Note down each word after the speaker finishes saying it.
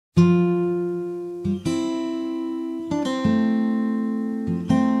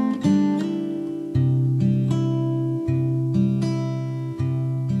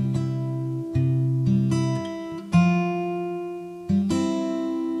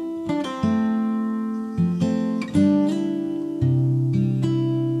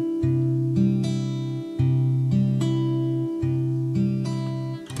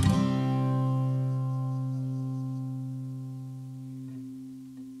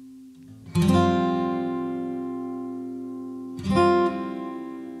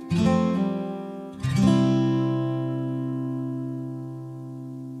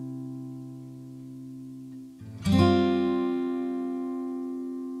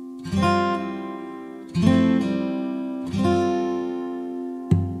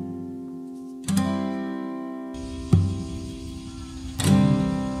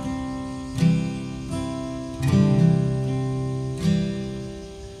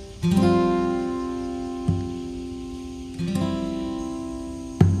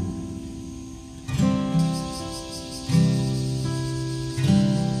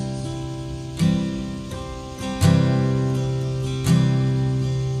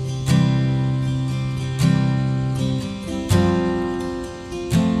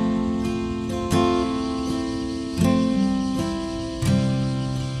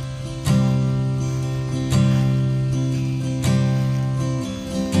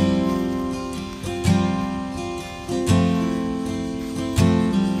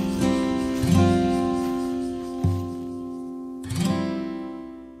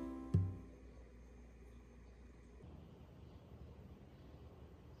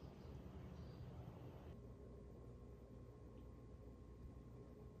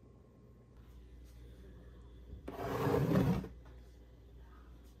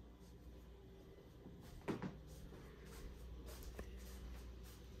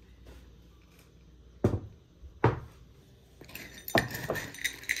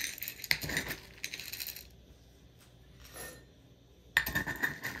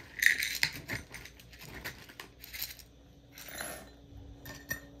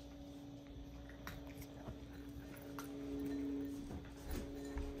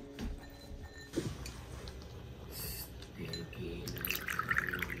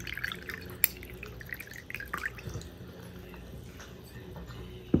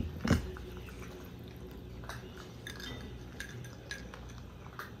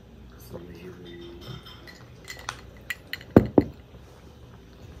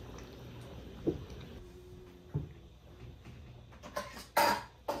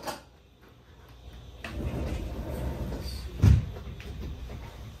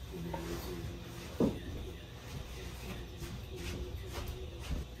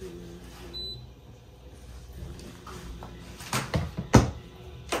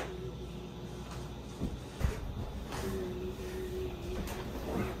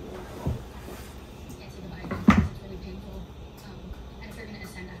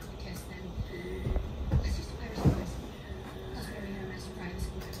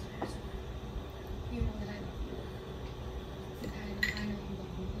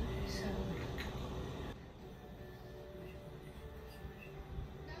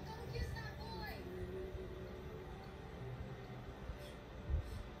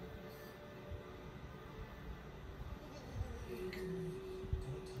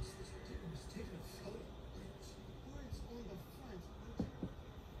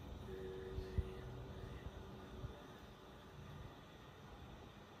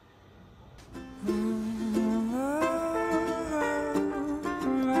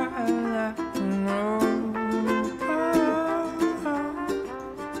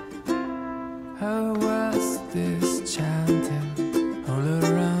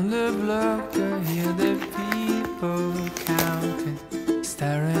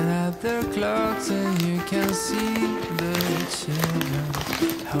clocks and you can see the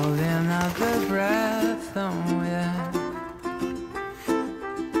children holding out their breath. Oh yeah.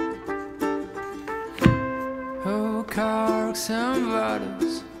 Oh, corks and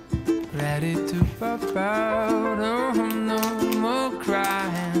bottles ready to pop out. Oh, no more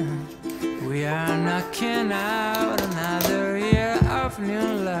crying. We are knocking out another year of new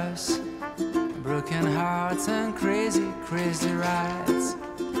loves, broken hearts and crazy, crazy rides.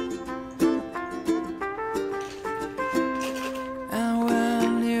 And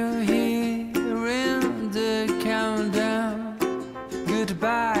when you're hearing the countdown,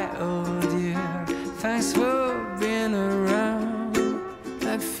 goodbye, oh dear, thanks for being around.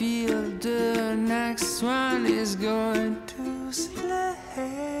 I feel the next one is going to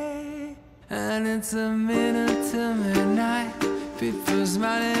slay, and it's a minute to midnight. People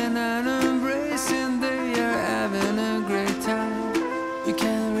smiling and embracing, they are having a great time. You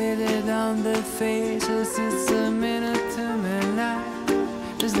can read it on their faces, it's a minute to midnight.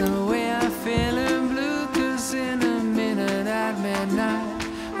 There's no way I'm feeling blue, cause in a minute at midnight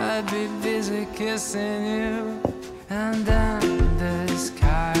I'll be busy kissing you. And then the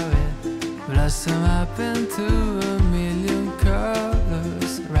sky will blossom up into a million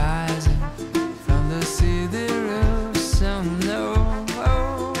colors, rising from the city roofs. Oh no.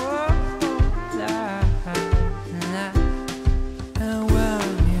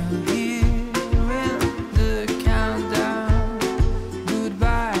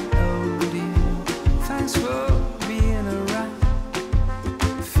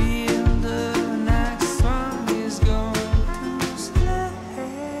 Feel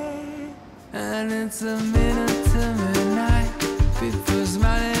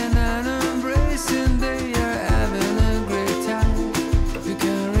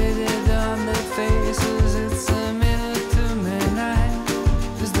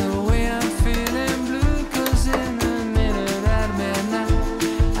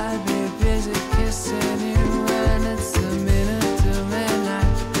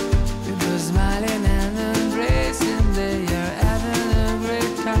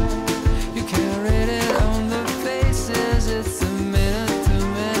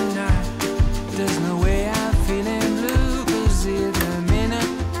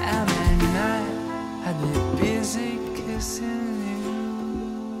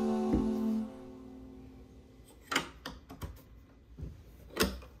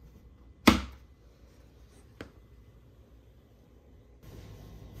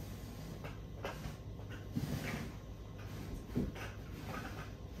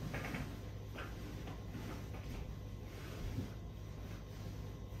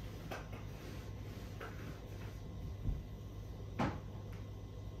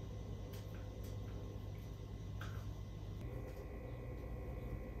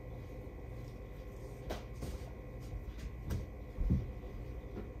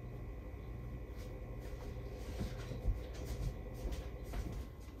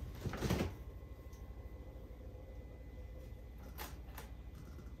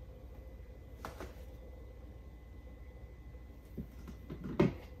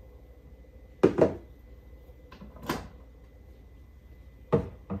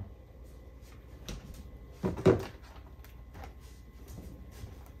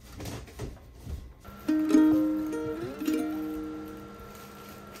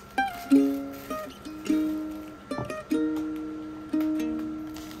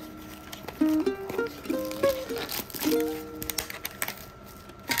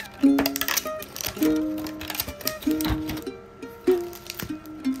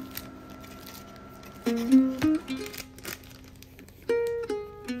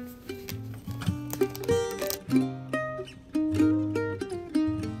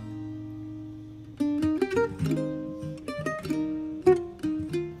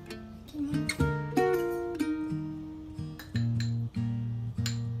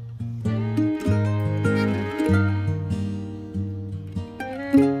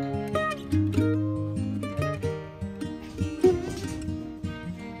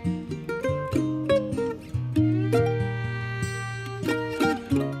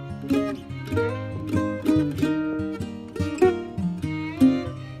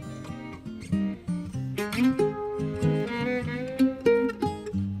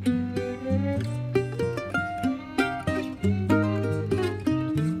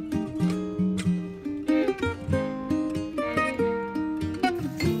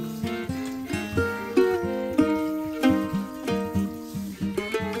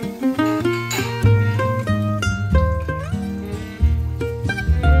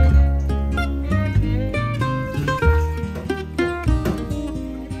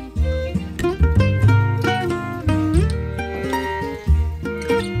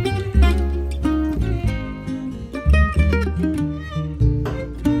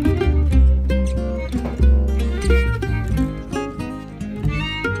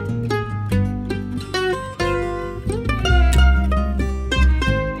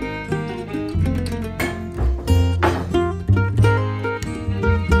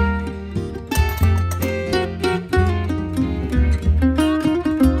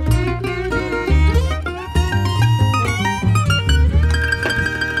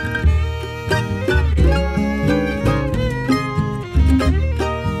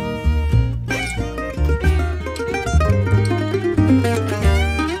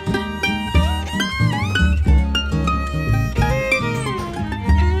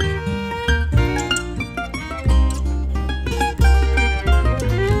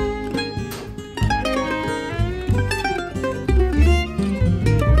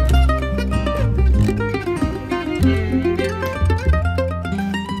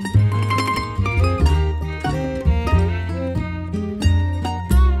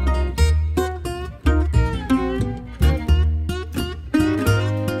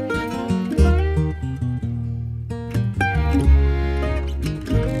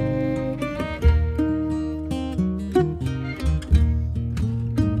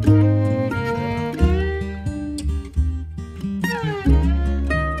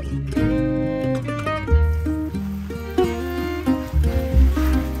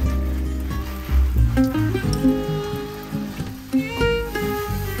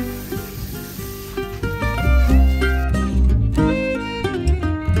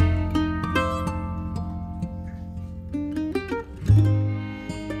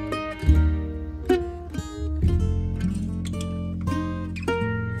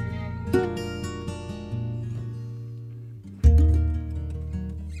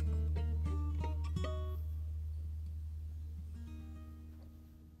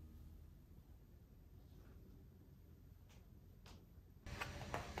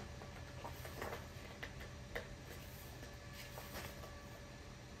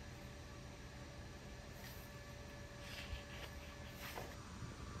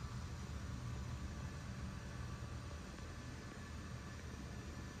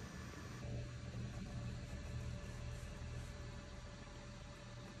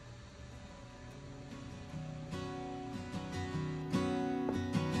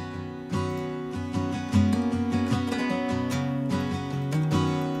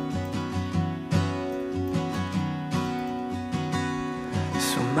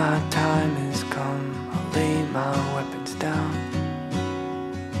my time has come, I'll lay my weapons down.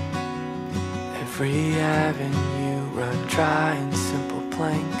 Every avenue run dry and simple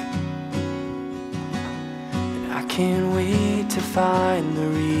plank, and I can't wait to find the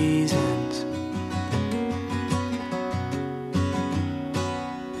reasons.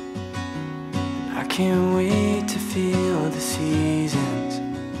 I can't wait to feel the seasons.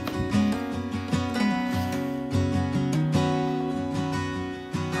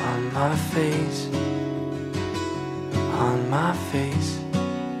 On my face, on my face,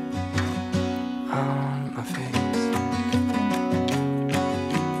 on my face.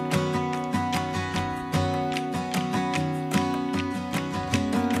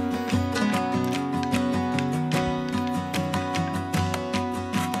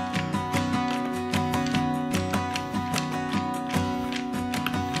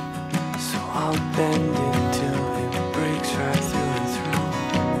 So I'll bend until it breaks right through and through.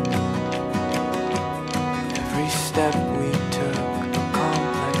 Every step we took, a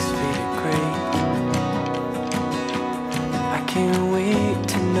complex faded gray. I can't wait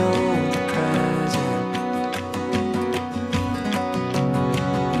to know the present.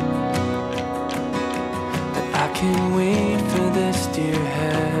 But I can't wait for this dear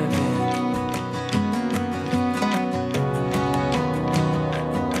heaven.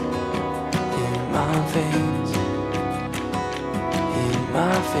 In my veins, in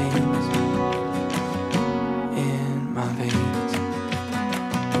my veins, in my veins.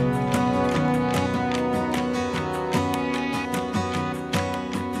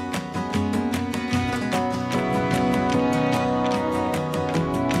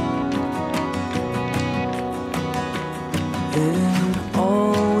 And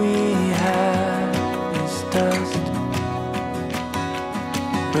all we have is dust,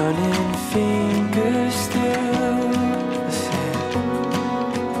 running fingers through the sand.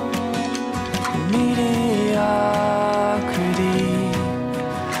 Mediocrity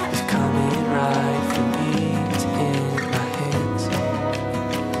is coming right for me. It's in my hands,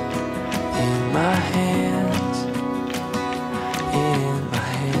 in my hands.